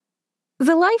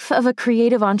The life of a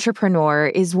creative entrepreneur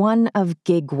is one of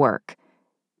gig work.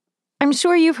 I'm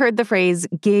sure you've heard the phrase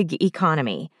gig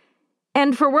economy.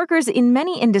 And for workers in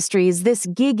many industries, this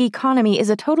gig economy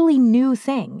is a totally new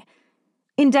thing.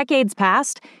 In decades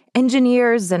past,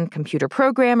 engineers and computer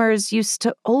programmers used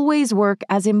to always work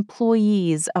as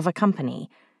employees of a company.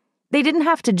 They didn't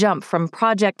have to jump from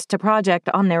project to project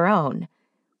on their own.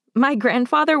 My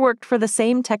grandfather worked for the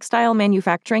same textile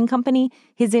manufacturing company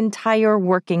his entire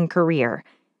working career.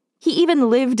 He even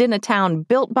lived in a town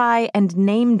built by and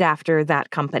named after that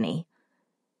company.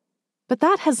 But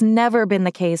that has never been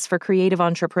the case for creative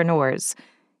entrepreneurs.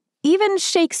 Even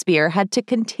Shakespeare had to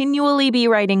continually be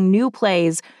writing new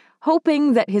plays,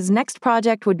 hoping that his next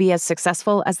project would be as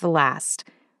successful as the last.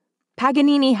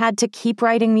 Paganini had to keep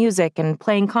writing music and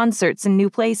playing concerts in new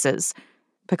places.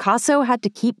 Picasso had to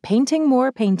keep painting more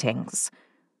paintings.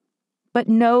 But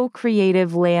no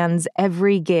creative lands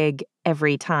every gig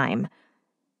every time.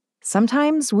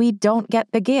 Sometimes we don't get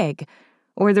the gig,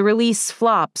 or the release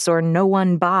flops, or no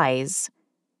one buys.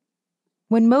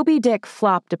 When Moby Dick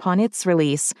flopped upon its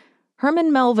release,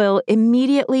 Herman Melville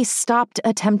immediately stopped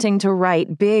attempting to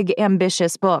write big,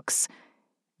 ambitious books.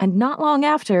 And not long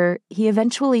after, he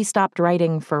eventually stopped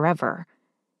writing forever.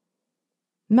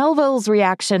 Melville's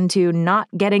reaction to not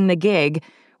getting the gig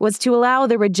was to allow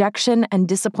the rejection and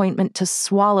disappointment to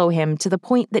swallow him to the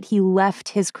point that he left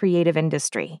his creative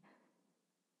industry.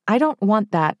 I don't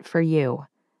want that for you.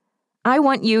 I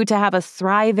want you to have a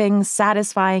thriving,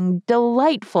 satisfying,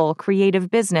 delightful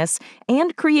creative business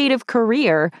and creative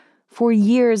career for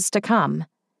years to come.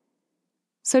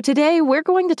 So today, we're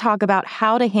going to talk about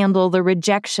how to handle the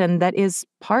rejection that is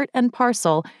part and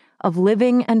parcel of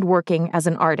living and working as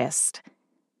an artist.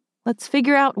 Let's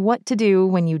figure out what to do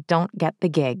when you don't get the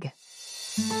gig.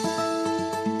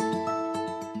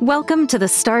 Welcome to the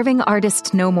Starving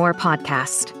Artist No More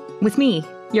podcast, with me,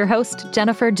 your host,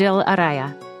 Jennifer Jill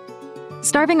Araya.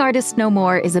 Starving Artist No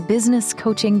More is a business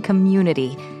coaching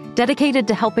community dedicated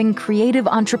to helping creative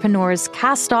entrepreneurs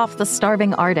cast off the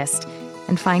starving artist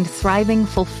and find thriving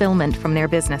fulfillment from their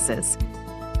businesses.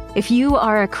 If you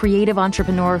are a creative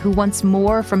entrepreneur who wants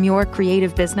more from your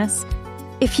creative business,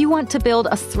 if you want to build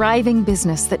a thriving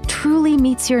business that truly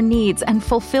meets your needs and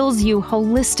fulfills you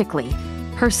holistically,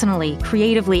 personally,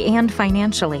 creatively, and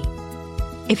financially,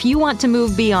 if you want to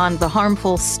move beyond the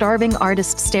harmful starving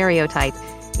artist stereotype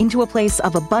into a place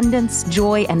of abundance,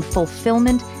 joy, and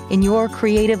fulfillment in your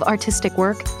creative artistic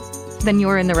work, then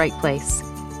you're in the right place.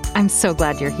 I'm so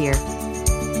glad you're here.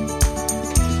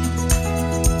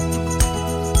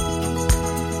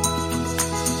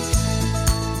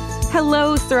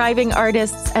 Hello, thriving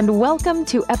artists, and welcome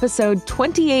to episode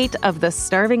 28 of the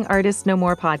Starving Artist No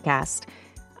More podcast.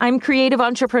 I'm creative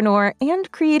entrepreneur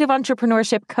and creative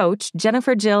entrepreneurship coach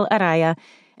Jennifer Jill Araya,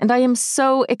 and I am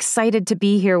so excited to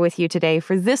be here with you today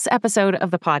for this episode of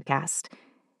the podcast.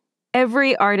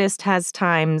 Every artist has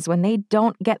times when they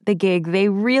don't get the gig they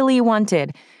really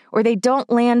wanted, or they don't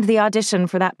land the audition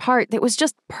for that part that was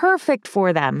just perfect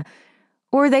for them.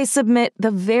 Or they submit the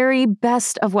very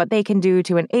best of what they can do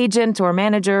to an agent or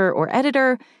manager or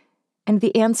editor, and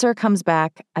the answer comes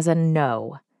back as a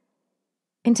no.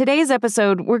 In today's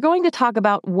episode, we're going to talk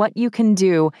about what you can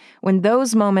do when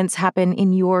those moments happen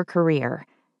in your career,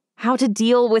 how to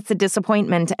deal with the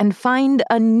disappointment and find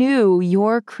anew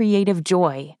your creative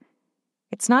joy.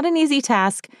 It's not an easy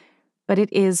task, but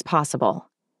it is possible.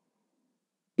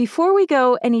 Before we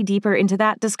go any deeper into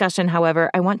that discussion,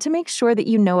 however, I want to make sure that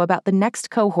you know about the next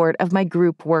cohort of my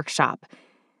group workshop.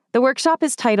 The workshop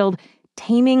is titled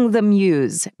Taming the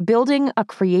Muse, Building a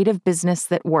Creative Business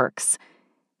That Works.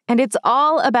 And it's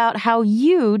all about how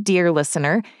you, dear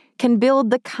listener, can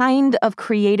build the kind of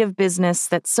creative business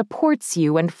that supports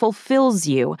you and fulfills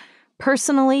you,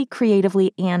 personally,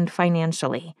 creatively, and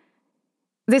financially.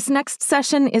 This next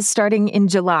session is starting in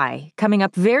July, coming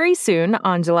up very soon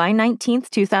on July 19th,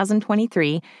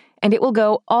 2023, and it will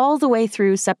go all the way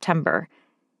through September.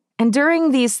 And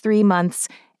during these 3 months,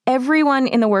 everyone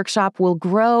in the workshop will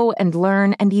grow and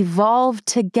learn and evolve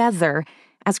together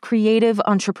as creative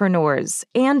entrepreneurs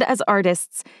and as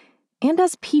artists and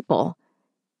as people.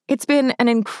 It's been an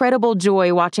incredible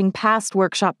joy watching past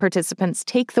workshop participants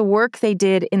take the work they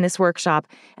did in this workshop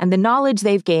and the knowledge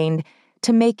they've gained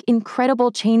to make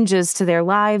incredible changes to their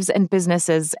lives and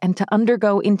businesses and to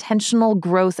undergo intentional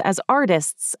growth as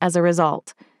artists as a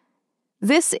result.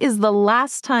 This is the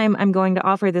last time I'm going to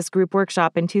offer this group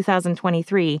workshop in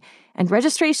 2023, and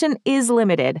registration is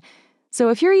limited. So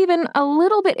if you're even a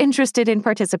little bit interested in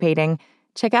participating,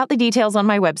 check out the details on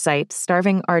my website,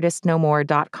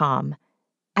 starvingartistnomore.com.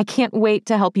 I can't wait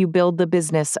to help you build the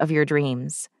business of your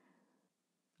dreams.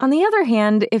 On the other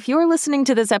hand, if you're listening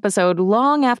to this episode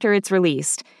long after it's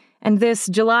released, and this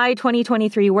July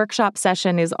 2023 workshop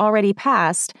session is already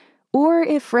past, or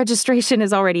if registration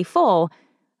is already full,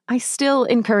 I still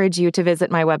encourage you to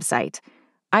visit my website.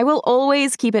 I will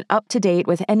always keep it up to date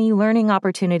with any learning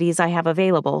opportunities I have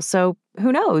available, so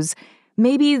who knows?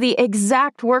 Maybe the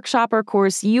exact workshop or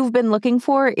course you've been looking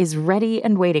for is ready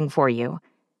and waiting for you.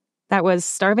 That was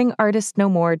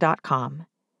starvingartistnomore.com.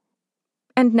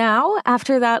 And now,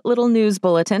 after that little news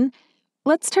bulletin,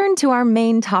 let's turn to our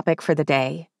main topic for the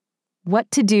day: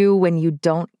 what to do when you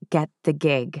don't get the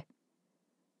gig.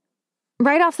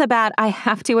 Right off the bat, I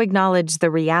have to acknowledge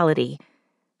the reality.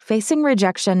 Facing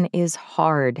rejection is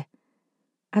hard.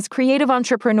 As creative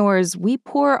entrepreneurs, we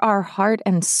pour our heart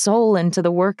and soul into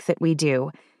the work that we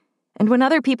do. And when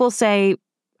other people say,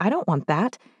 "I don't want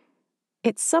that,"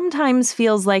 it sometimes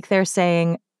feels like they're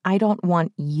saying, "I don't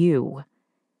want you."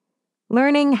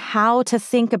 Learning how to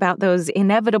think about those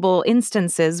inevitable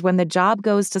instances when the job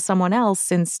goes to someone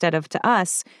else instead of to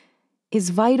us is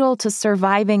vital to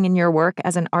surviving in your work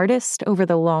as an artist over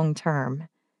the long term.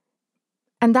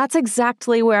 And that's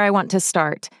exactly where I want to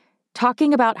start,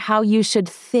 talking about how you should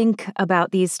think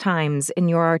about these times in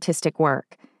your artistic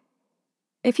work.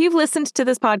 If you've listened to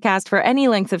this podcast for any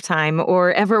length of time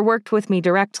or ever worked with me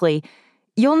directly,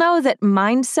 you'll know that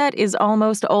mindset is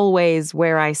almost always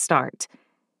where I start.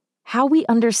 How we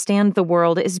understand the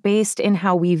world is based in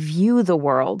how we view the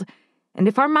world. And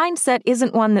if our mindset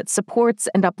isn't one that supports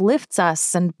and uplifts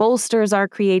us and bolsters our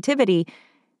creativity,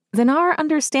 then our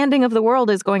understanding of the world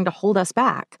is going to hold us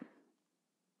back.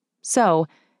 So,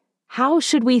 how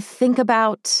should we think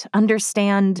about,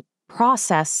 understand,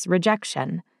 process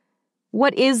rejection?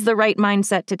 What is the right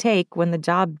mindset to take when the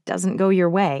job doesn't go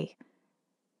your way?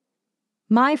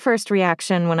 My first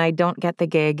reaction when I don't get the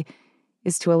gig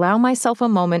is to allow myself a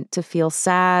moment to feel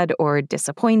sad or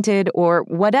disappointed or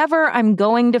whatever I'm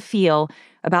going to feel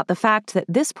about the fact that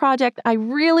this project I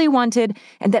really wanted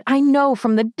and that I know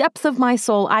from the depth of my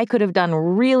soul I could have done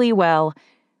really well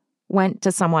went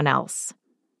to someone else.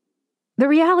 The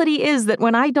reality is that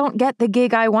when I don't get the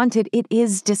gig I wanted, it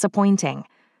is disappointing.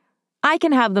 I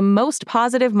can have the most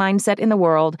positive mindset in the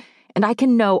world, and I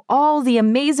can know all the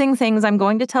amazing things I'm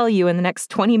going to tell you in the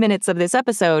next 20 minutes of this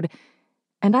episode,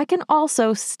 and I can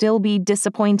also still be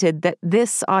disappointed that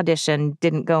this audition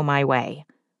didn't go my way.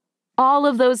 All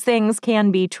of those things can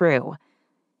be true.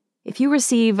 If you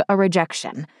receive a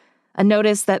rejection, a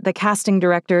notice that the casting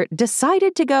director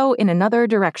decided to go in another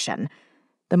direction,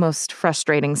 the most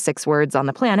frustrating 6 words on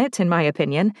the planet, in my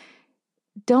opinion,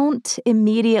 don't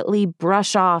immediately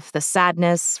brush off the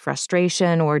sadness,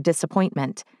 frustration, or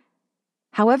disappointment.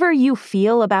 However you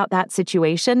feel about that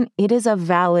situation, it is a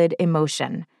valid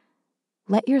emotion.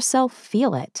 Let yourself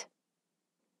feel it.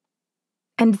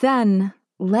 And then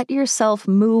let yourself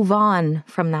move on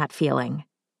from that feeling.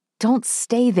 Don't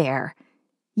stay there.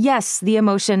 Yes, the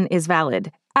emotion is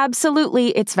valid. Absolutely,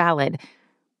 it's valid.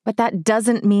 But that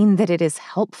doesn't mean that it is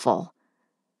helpful.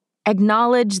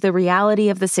 Acknowledge the reality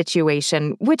of the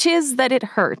situation, which is that it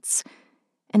hurts,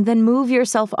 and then move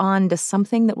yourself on to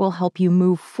something that will help you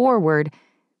move forward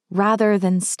rather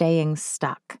than staying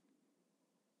stuck.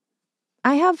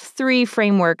 I have 3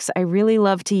 frameworks I really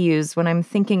love to use when I'm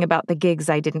thinking about the gigs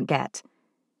I didn't get.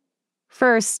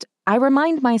 First, I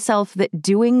remind myself that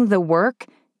doing the work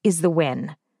is the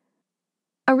win.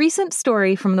 A recent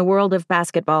story from the world of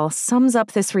basketball sums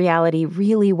up this reality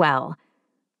really well.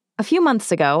 A few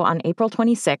months ago, on April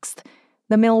 26th,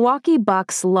 the Milwaukee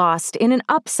Bucks lost in an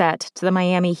upset to the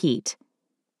Miami Heat.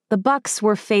 The Bucks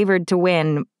were favored to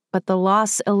win, but the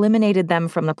loss eliminated them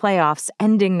from the playoffs,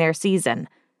 ending their season.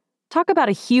 Talk about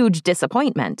a huge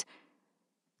disappointment.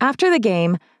 After the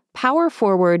game, power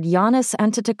forward Giannis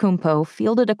Antetokounmpo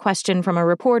fielded a question from a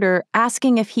reporter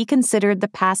asking if he considered the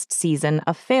past season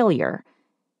a failure.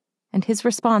 And his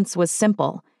response was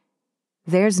simple: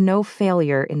 "There's no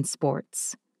failure in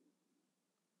sports."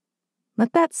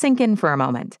 Let that sink in for a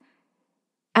moment.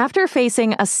 After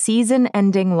facing a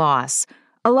season-ending loss,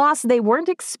 a loss they weren't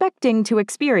expecting to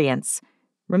experience,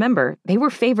 remember, they were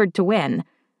favored to win,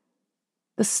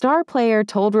 the star player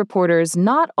told reporters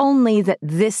not only that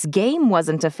this game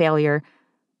wasn't a failure,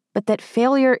 but that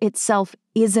failure itself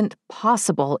isn't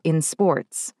possible in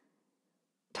sports.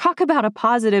 Talk about a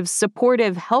positive,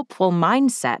 supportive, helpful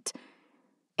mindset.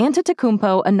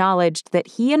 Antetokounmpo acknowledged that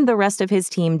he and the rest of his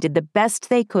team did the best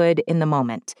they could in the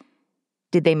moment.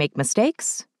 Did they make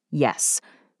mistakes? Yes.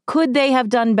 Could they have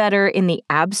done better in the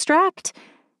abstract?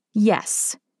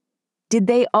 Yes. Did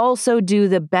they also do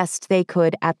the best they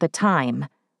could at the time?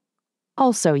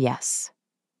 Also yes.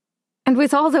 And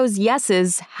with all those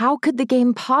yeses, how could the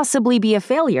game possibly be a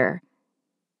failure?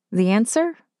 The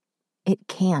answer? It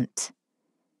can't.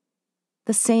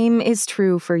 The same is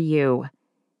true for you.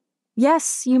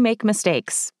 Yes, you make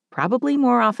mistakes, probably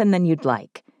more often than you'd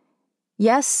like.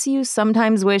 Yes, you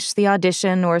sometimes wish the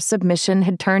audition or submission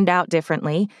had turned out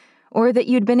differently, or that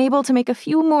you'd been able to make a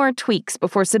few more tweaks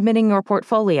before submitting your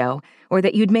portfolio, or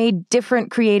that you'd made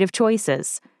different creative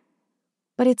choices.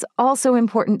 But it's also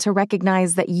important to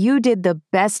recognize that you did the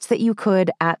best that you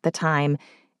could at the time,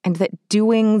 and that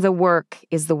doing the work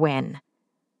is the win.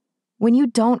 When you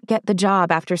don't get the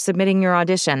job after submitting your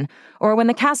audition, or when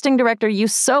the casting director you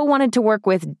so wanted to work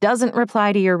with doesn't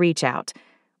reply to your reach out,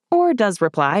 or does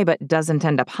reply but doesn't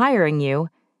end up hiring you,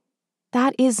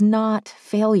 that is not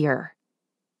failure.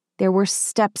 There were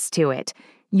steps to it.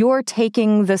 You're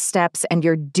taking the steps and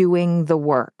you're doing the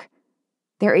work.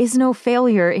 There is no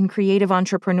failure in creative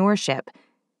entrepreneurship.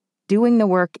 Doing the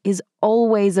work is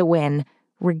always a win,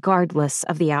 regardless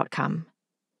of the outcome.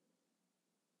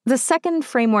 The second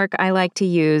framework I like to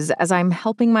use as I'm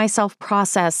helping myself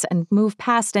process and move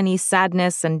past any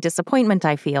sadness and disappointment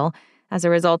I feel as a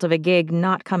result of a gig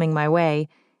not coming my way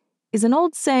is an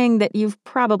old saying that you've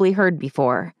probably heard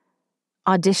before.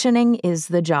 Auditioning is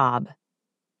the job.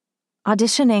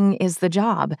 Auditioning is the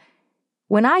job.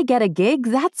 When I get a gig,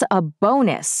 that's a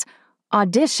bonus.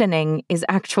 Auditioning is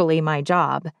actually my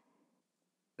job.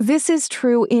 This is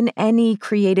true in any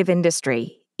creative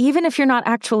industry. Even if you're not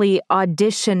actually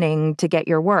auditioning to get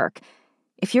your work.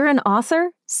 If you're an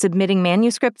author, submitting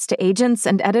manuscripts to agents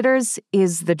and editors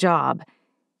is the job.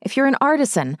 If you're an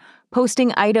artisan,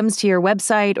 posting items to your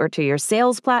website or to your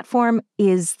sales platform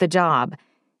is the job.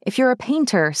 If you're a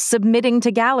painter, submitting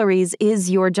to galleries is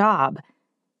your job.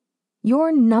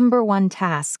 Your number one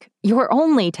task, your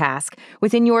only task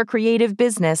within your creative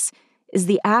business is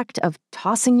the act of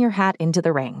tossing your hat into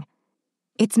the ring.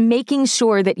 It's making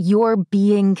sure that you're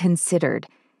being considered,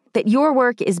 that your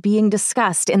work is being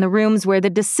discussed in the rooms where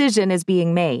the decision is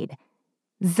being made.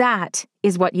 That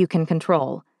is what you can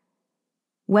control.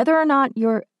 Whether or not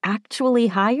you're actually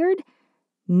hired,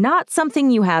 not something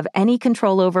you have any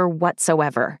control over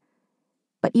whatsoever.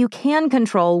 But you can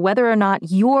control whether or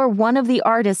not you're one of the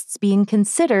artists being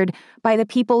considered by the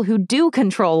people who do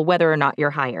control whether or not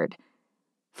you're hired.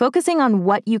 Focusing on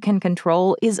what you can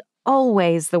control is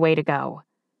always the way to go.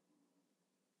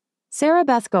 Sarah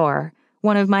Beth Gore,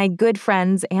 one of my good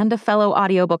friends and a fellow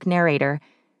audiobook narrator,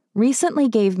 recently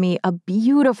gave me a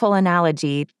beautiful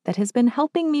analogy that has been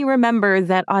helping me remember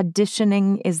that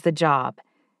auditioning is the job.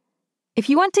 If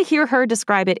you want to hear her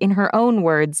describe it in her own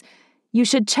words, you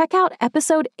should check out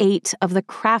episode 8 of the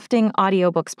Crafting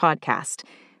Audiobooks podcast,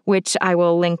 which I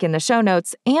will link in the show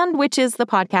notes and which is the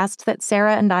podcast that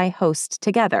Sarah and I host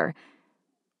together.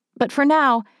 But for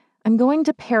now, I'm going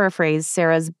to paraphrase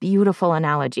Sarah's beautiful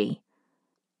analogy.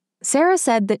 Sarah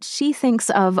said that she thinks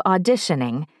of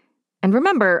auditioning, and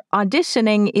remember,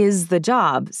 auditioning is the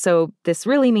job, so this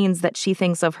really means that she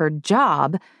thinks of her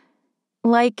job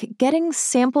like getting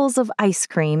samples of ice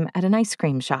cream at an ice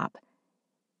cream shop.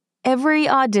 Every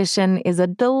audition is a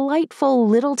delightful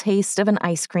little taste of an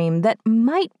ice cream that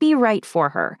might be right for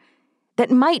her, that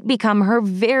might become her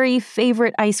very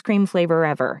favorite ice cream flavor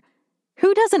ever.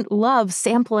 Who doesn't love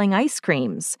sampling ice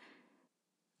creams?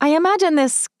 I imagine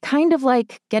this kind of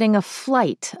like getting a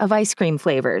flight of ice cream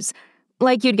flavors,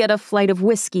 like you'd get a flight of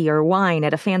whiskey or wine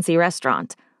at a fancy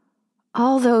restaurant.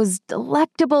 All those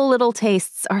delectable little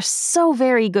tastes are so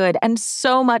very good and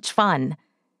so much fun.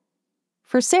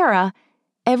 For Sarah,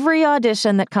 every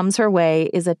audition that comes her way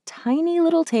is a tiny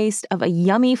little taste of a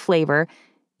yummy flavor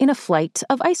in a flight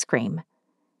of ice cream.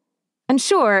 And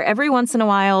sure, every once in a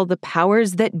while, the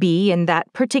powers that be in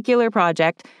that particular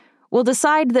project will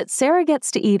decide that Sarah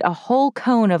gets to eat a whole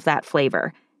cone of that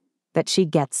flavor, that she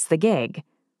gets the gig.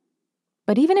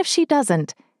 But even if she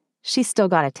doesn't, she's still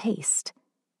got a taste.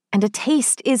 And a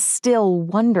taste is still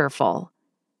wonderful.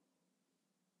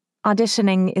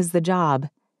 Auditioning is the job.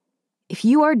 If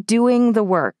you are doing the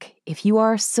work, if you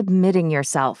are submitting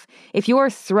yourself, if you are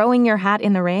throwing your hat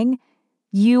in the ring,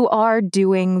 you are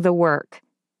doing the work.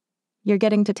 You're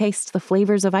getting to taste the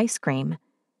flavors of ice cream.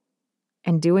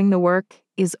 And doing the work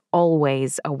is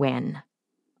always a win.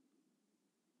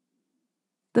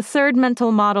 The third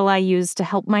mental model I use to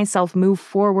help myself move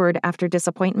forward after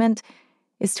disappointment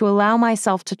is to allow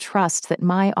myself to trust that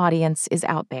my audience is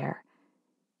out there.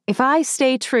 If I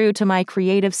stay true to my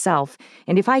creative self,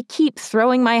 and if I keep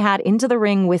throwing my hat into the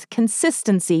ring with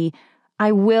consistency,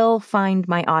 I will find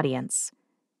my audience.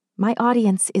 My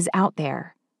audience is out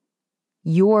there.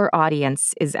 Your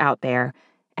audience is out there,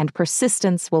 and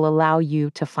persistence will allow you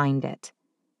to find it.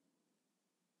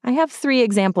 I have 3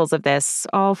 examples of this,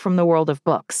 all from the world of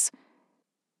books.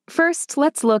 First,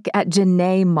 let's look at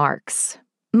Janae Marks.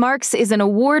 Marks is an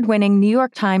award-winning New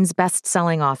York Times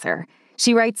best-selling author.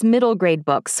 She writes middle-grade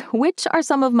books, which are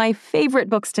some of my favorite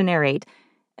books to narrate.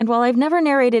 And while I've never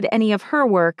narrated any of her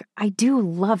work, I do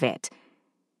love it.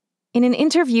 In an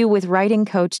interview with writing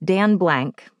coach Dan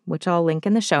Blank, which I'll link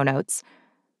in the show notes,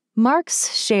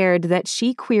 Marks shared that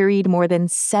she queried more than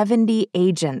 70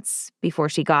 agents before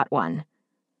she got one.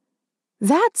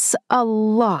 That's a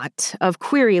lot of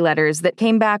query letters that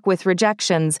came back with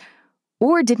rejections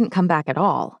or didn't come back at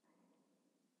all.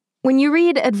 When you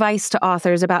read advice to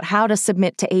authors about how to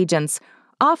submit to agents,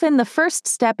 often the first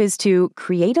step is to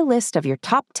create a list of your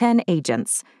top 10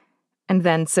 agents and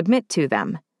then submit to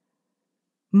them.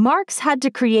 Marks had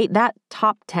to create that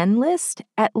top 10 list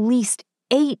at least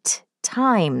 8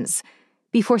 times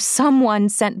before someone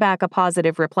sent back a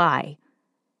positive reply.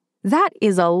 That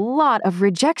is a lot of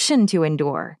rejection to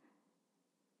endure.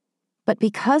 But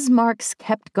because Marks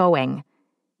kept going,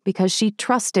 because she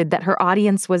trusted that her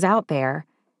audience was out there,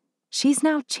 she's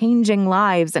now changing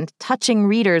lives and touching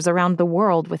readers around the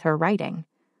world with her writing.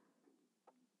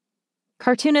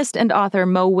 Cartoonist and author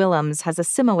Mo Willems has a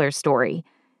similar story.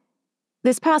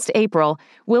 This past April,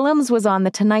 Willems was on The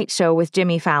Tonight Show with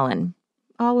Jimmy Fallon.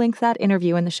 I'll link that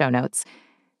interview in the show notes.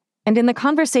 And in the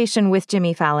conversation with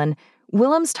Jimmy Fallon,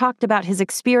 Willems talked about his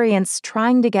experience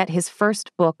trying to get his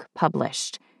first book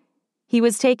published. He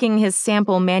was taking his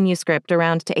sample manuscript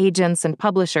around to agents and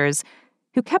publishers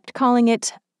who kept calling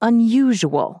it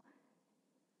unusual.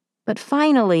 But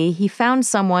finally, he found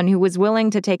someone who was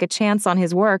willing to take a chance on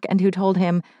his work and who told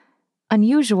him,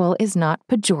 unusual is not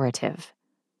pejorative.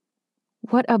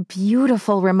 What a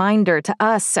beautiful reminder to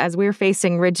us as we're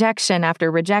facing rejection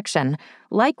after rejection,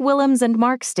 like Willems and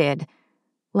Marks did,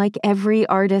 like every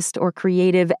artist or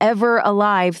creative ever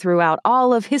alive throughout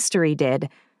all of history did.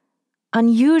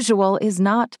 Unusual is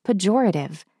not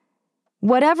pejorative.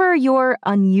 Whatever your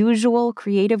unusual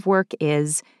creative work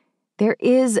is, there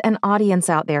is an audience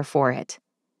out there for it.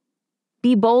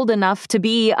 Be bold enough to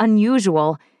be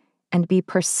unusual, and be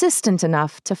persistent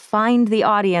enough to find the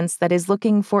audience that is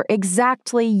looking for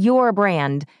exactly your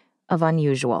brand of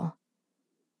unusual.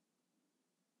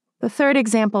 The third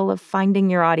example of finding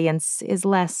your audience is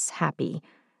less happy.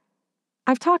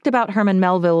 I've talked about Herman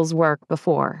Melville's work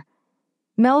before.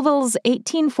 Melville's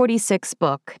 1846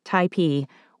 book, Typee,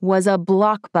 was a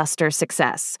blockbuster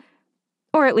success.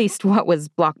 Or at least what was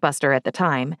blockbuster at the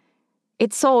time.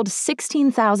 It sold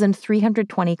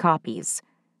 16,320 copies.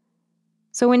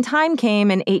 So when time came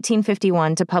in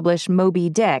 1851 to publish Moby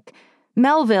Dick,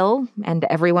 Melville, and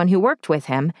everyone who worked with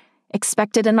him,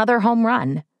 expected another home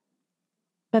run.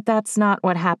 But that's not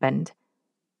what happened.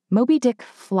 Moby Dick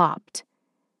flopped.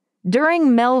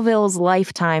 During Melville's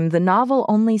lifetime, the novel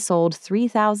only sold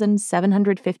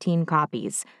 3,715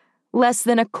 copies, less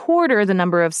than a quarter the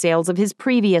number of sales of his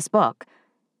previous book.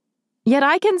 Yet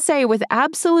I can say with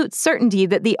absolute certainty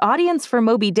that the audience for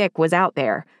Moby Dick was out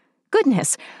there.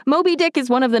 Goodness, Moby Dick is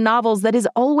one of the novels that is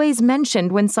always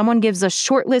mentioned when someone gives a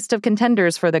short list of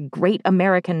contenders for the great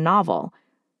American novel.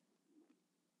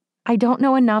 I don't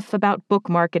know enough about book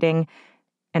marketing,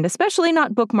 and especially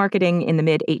not book marketing in the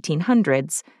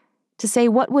mid-1800s, to say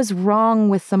what was wrong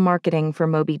with the marketing for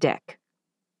Moby Dick.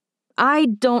 I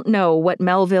don't know what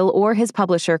Melville or his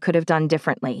publisher could have done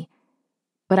differently,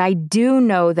 but I do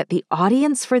know that the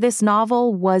audience for this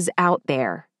novel was out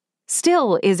there,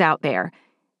 still is out there,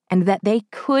 and that they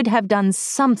could have done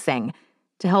something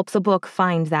to help the book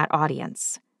find that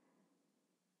audience.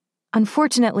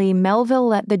 Unfortunately, Melville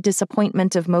let the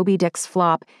disappointment of Moby Dick's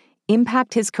flop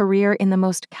impact his career in the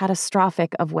most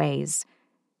catastrophic of ways.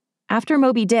 After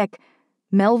Moby Dick,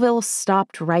 Melville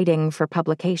stopped writing for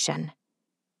publication.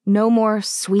 No more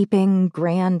sweeping,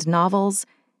 grand novels,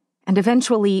 and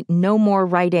eventually no more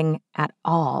writing at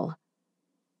all.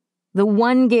 The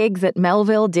one gig that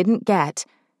Melville didn't get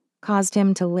caused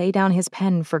him to lay down his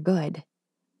pen for good.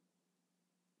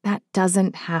 That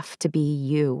doesn't have to be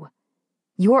you.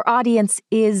 Your audience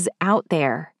is out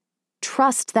there.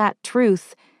 Trust that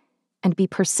truth and be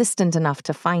persistent enough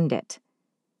to find it.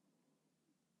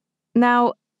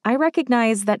 Now, I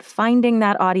recognize that finding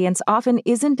that audience often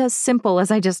isn't as simple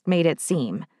as I just made it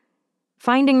seem.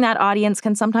 Finding that audience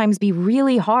can sometimes be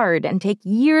really hard and take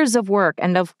years of work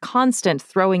and of constant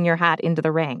throwing your hat into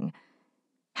the ring.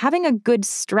 Having a good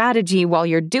strategy while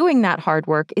you're doing that hard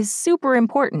work is super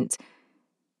important.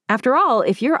 After all,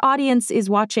 if your audience is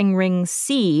watching Ring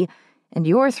C and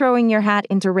you're throwing your hat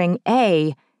into Ring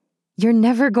A, you're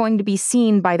never going to be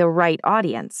seen by the right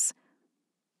audience.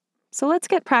 So let's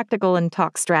get practical and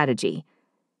talk strategy.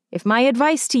 If my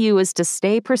advice to you is to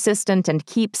stay persistent and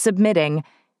keep submitting,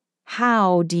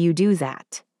 how do you do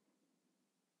that?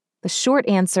 The short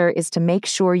answer is to make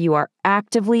sure you are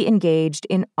actively engaged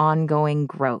in ongoing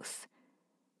growth.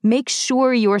 Make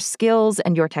sure your skills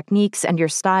and your techniques and your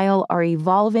style are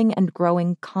evolving and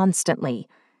growing constantly.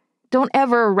 Don't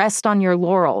ever rest on your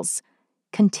laurels.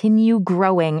 Continue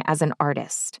growing as an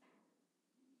artist.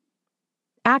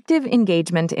 Active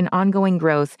engagement in ongoing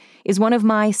growth is one of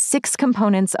my 6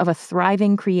 components of a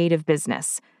thriving creative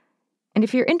business. And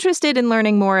if you're interested in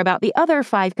learning more about the other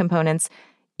 5 components,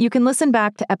 you can listen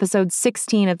back to episode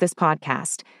 16 of this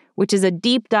podcast, which is a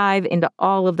deep dive into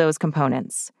all of those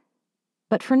components.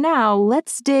 But for now,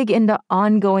 let's dig into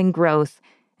ongoing growth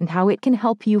and how it can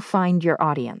help you find your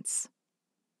audience.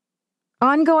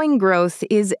 Ongoing growth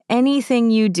is anything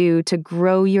you do to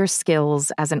grow your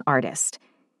skills as an artist.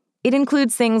 It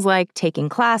includes things like taking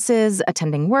classes,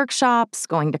 attending workshops,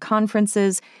 going to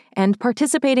conferences, and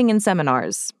participating in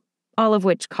seminars, all of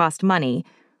which cost money.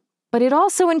 But it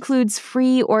also includes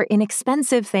free or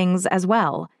inexpensive things as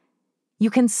well.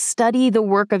 You can study the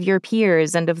work of your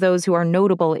peers and of those who are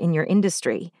notable in your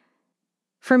industry.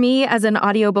 For me, as an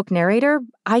audiobook narrator,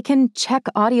 I can check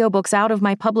audiobooks out of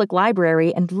my public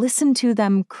library and listen to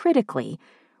them critically,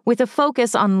 with a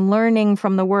focus on learning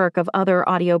from the work of other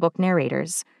audiobook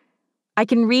narrators. I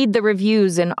can read the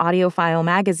reviews in AudioFile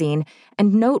magazine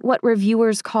and note what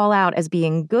reviewers call out as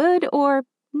being good or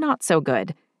not so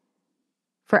good.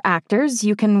 For actors,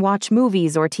 you can watch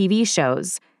movies or TV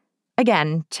shows.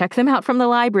 Again, check them out from the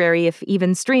library if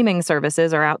even streaming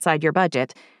services are outside your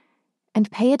budget.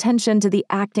 And pay attention to the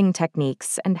acting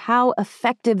techniques and how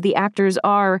effective the actors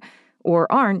are or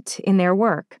aren't in their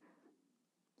work.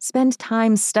 Spend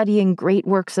time studying great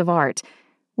works of art,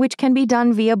 which can be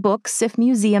done via books if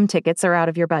museum tickets are out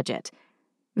of your budget.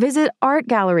 Visit art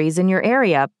galleries in your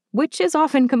area, which is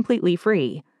often completely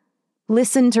free.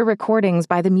 Listen to recordings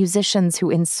by the musicians who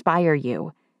inspire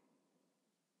you.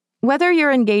 Whether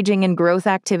you're engaging in growth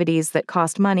activities that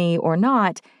cost money or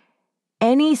not,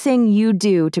 anything you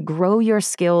do to grow your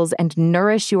skills and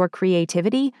nourish your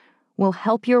creativity will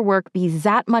help your work be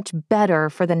that much better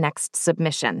for the next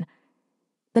submission.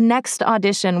 The next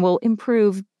audition will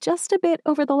improve just a bit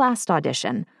over the last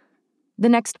audition. The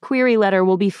next query letter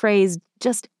will be phrased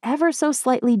just ever so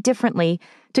slightly differently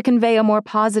to convey a more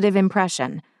positive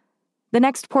impression. The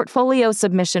next portfolio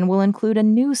submission will include a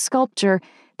new sculpture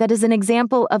that is an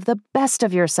example of the best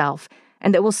of yourself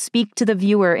and that will speak to the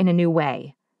viewer in a new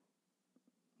way.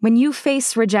 When you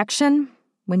face rejection,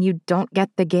 when you don't get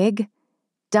the gig,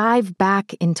 dive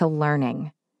back into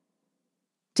learning.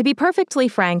 To be perfectly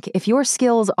frank, if your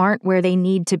skills aren't where they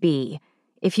need to be,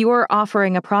 if you're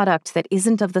offering a product that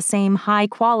isn't of the same high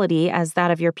quality as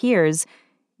that of your peers,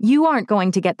 you aren't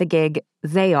going to get the gig,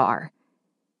 they are.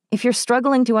 If you're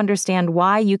struggling to understand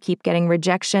why you keep getting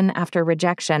rejection after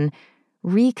rejection,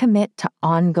 recommit to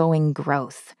ongoing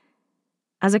growth.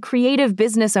 As a creative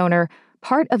business owner,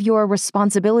 part of your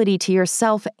responsibility to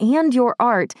yourself and your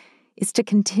art is to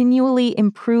continually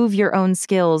improve your own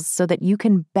skills so that you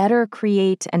can better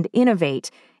create and innovate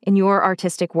in your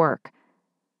artistic work.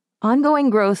 Ongoing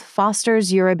growth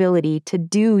fosters your ability to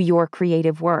do your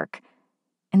creative work,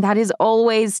 and that is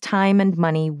always time and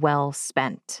money well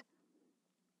spent.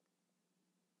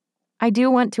 I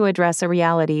do want to address a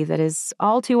reality that is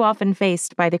all too often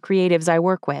faced by the creatives I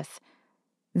work with.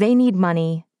 They need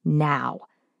money now.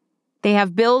 They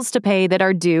have bills to pay that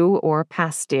are due or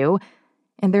past due,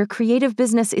 and their creative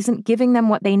business isn't giving them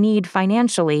what they need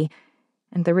financially,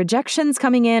 and the rejections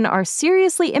coming in are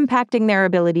seriously impacting their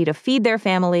ability to feed their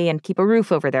family and keep a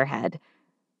roof over their head.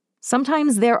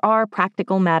 Sometimes there are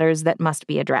practical matters that must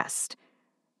be addressed.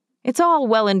 It's all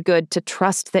well and good to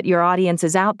trust that your audience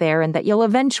is out there and that you'll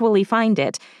eventually find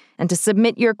it, and to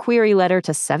submit your query letter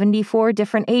to 74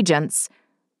 different agents.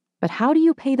 But how do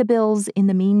you pay the bills in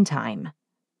the meantime?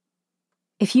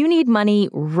 If you need money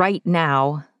right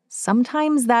now,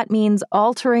 sometimes that means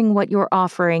altering what you're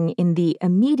offering in the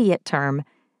immediate term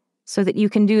so that you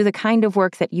can do the kind of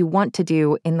work that you want to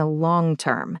do in the long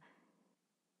term.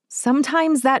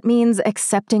 Sometimes that means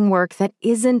accepting work that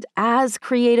isn't as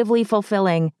creatively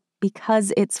fulfilling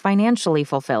because it's financially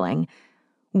fulfilling,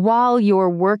 while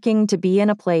you're working to be in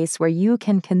a place where you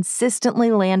can consistently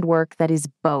land work that is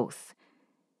both.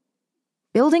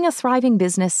 Building a thriving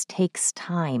business takes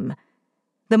time.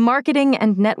 The marketing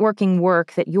and networking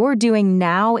work that you're doing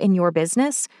now in your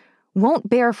business won't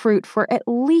bear fruit for at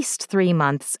least 3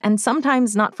 months, and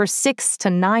sometimes not for 6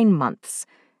 to 9 months.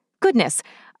 Goodness,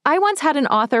 I once had an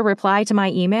author reply to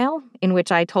my email, in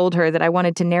which I told her that I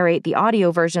wanted to narrate the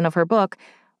audio version of her book,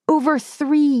 over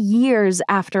 3 years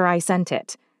after I sent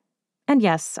it. And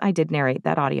yes, I did narrate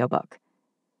that audiobook.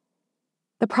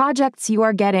 The projects you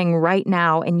are getting right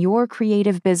now in your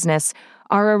creative business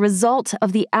are a result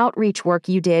of the outreach work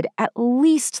you did at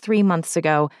least 3 months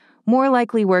ago, more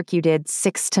likely work you did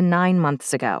 6 to 9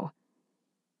 months ago.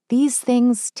 These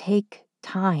things take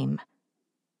time.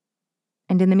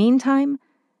 And in the meantime,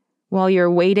 while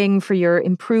you're waiting for your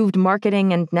improved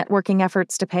marketing and networking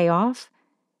efforts to pay off,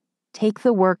 take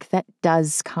the work that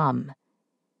does come.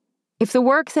 If the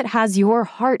work that has your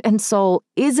heart and soul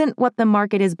isn't what the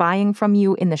market is buying from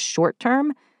you in the short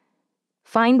term,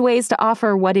 find ways to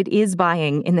offer what it is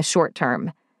buying in the short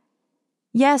term.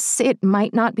 Yes, it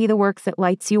might not be the work that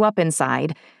lights you up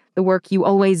inside, the work you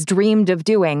always dreamed of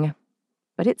doing,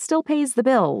 but it still pays the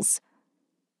bills.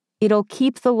 It'll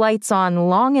keep the lights on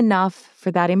long enough for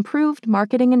that improved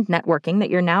marketing and networking that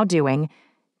you're now doing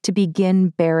to begin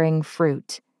bearing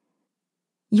fruit.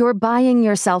 You're buying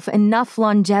yourself enough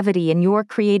longevity in your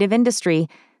creative industry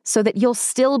so that you'll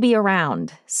still be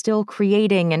around, still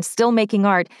creating and still making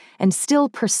art, and still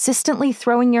persistently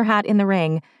throwing your hat in the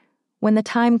ring when the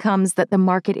time comes that the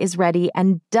market is ready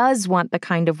and does want the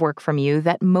kind of work from you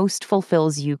that most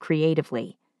fulfills you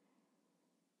creatively.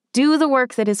 Do the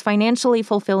work that is financially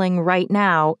fulfilling right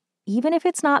now, even if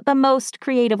it's not the most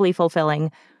creatively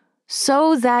fulfilling,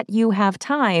 so that you have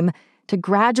time to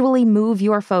gradually move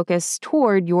your focus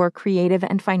toward your creative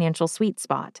and financial sweet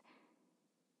spot.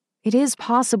 It is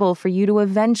possible for you to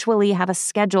eventually have a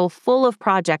schedule full of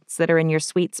projects that are in your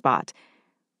sweet spot,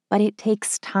 but it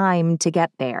takes time to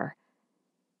get there.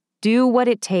 Do what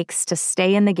it takes to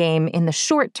stay in the game in the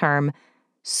short term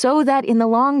so that in the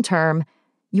long term,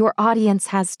 your audience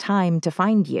has time to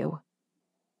find you.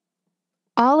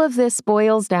 All of this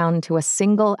boils down to a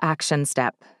single action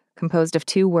step composed of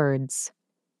 2 words: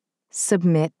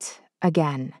 submit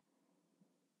again.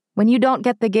 When you don't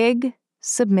get the gig,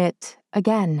 submit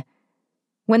again.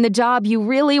 When the job you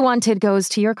really wanted goes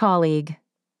to your colleague,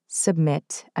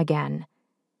 submit again.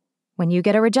 When you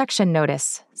get a rejection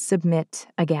notice, submit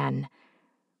again.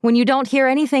 When you don't hear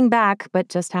anything back, but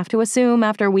just have to assume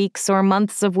after weeks or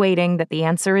months of waiting that the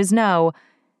answer is no,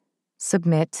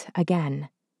 submit again.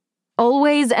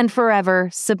 Always and forever,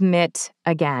 submit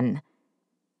again.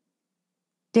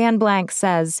 Dan Blank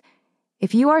says,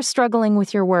 if you are struggling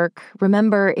with your work,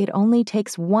 remember it only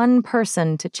takes one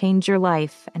person to change your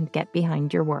life and get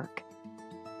behind your work.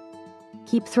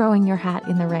 Keep throwing your hat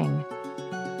in the ring.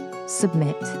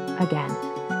 Submit again.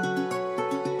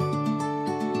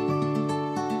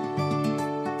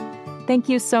 Thank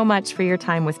you so much for your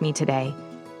time with me today.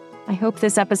 I hope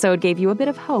this episode gave you a bit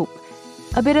of hope,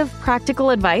 a bit of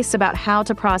practical advice about how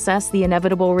to process the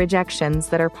inevitable rejections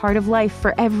that are part of life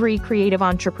for every creative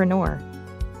entrepreneur.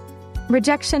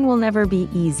 Rejection will never be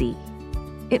easy.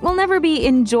 It will never be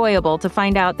enjoyable to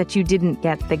find out that you didn't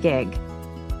get the gig.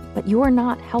 But you're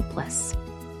not helpless.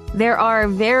 There are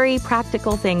very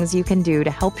practical things you can do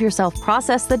to help yourself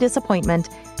process the disappointment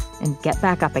and get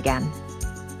back up again.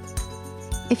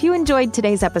 If you enjoyed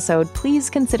today's episode, please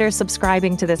consider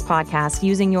subscribing to this podcast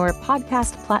using your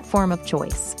podcast platform of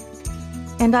choice.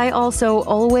 And I also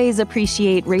always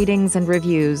appreciate ratings and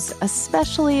reviews,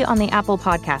 especially on the Apple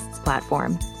Podcasts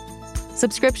platform.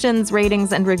 Subscriptions,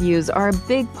 ratings, and reviews are a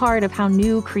big part of how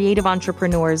new creative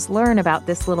entrepreneurs learn about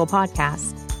this little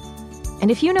podcast.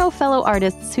 And if you know fellow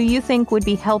artists who you think would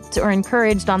be helped or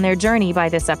encouraged on their journey by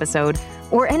this episode,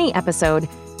 or any episode,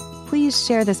 please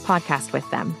share this podcast with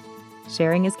them.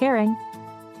 Sharing is caring.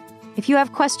 If you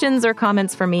have questions or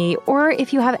comments for me, or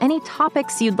if you have any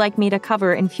topics you'd like me to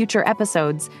cover in future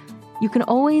episodes, you can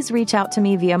always reach out to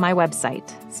me via my website,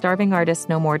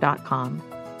 starvingartistnomore.com.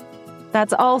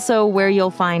 That's also where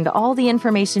you'll find all the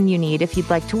information you need if you'd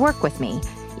like to work with me,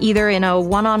 either in a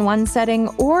one-on-one setting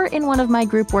or in one of my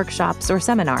group workshops or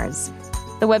seminars.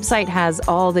 The website has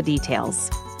all the details.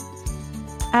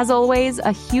 As always,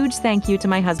 a huge thank you to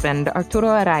my husband, Arturo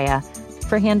Araya,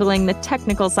 for handling the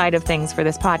technical side of things for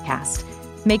this podcast,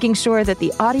 making sure that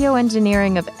the audio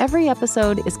engineering of every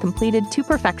episode is completed to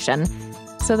perfection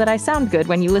so that I sound good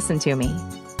when you listen to me.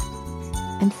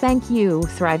 And thank you,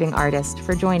 Thriving Artist,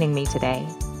 for joining me today.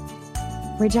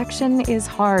 Rejection is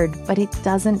hard, but it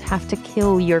doesn't have to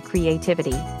kill your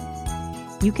creativity.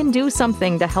 You can do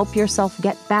something to help yourself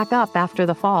get back up after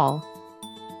the fall.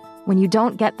 When you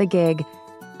don't get the gig,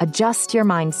 adjust your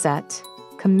mindset,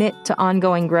 commit to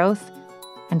ongoing growth,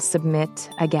 and submit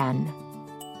again.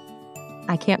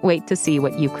 I can't wait to see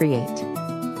what you create.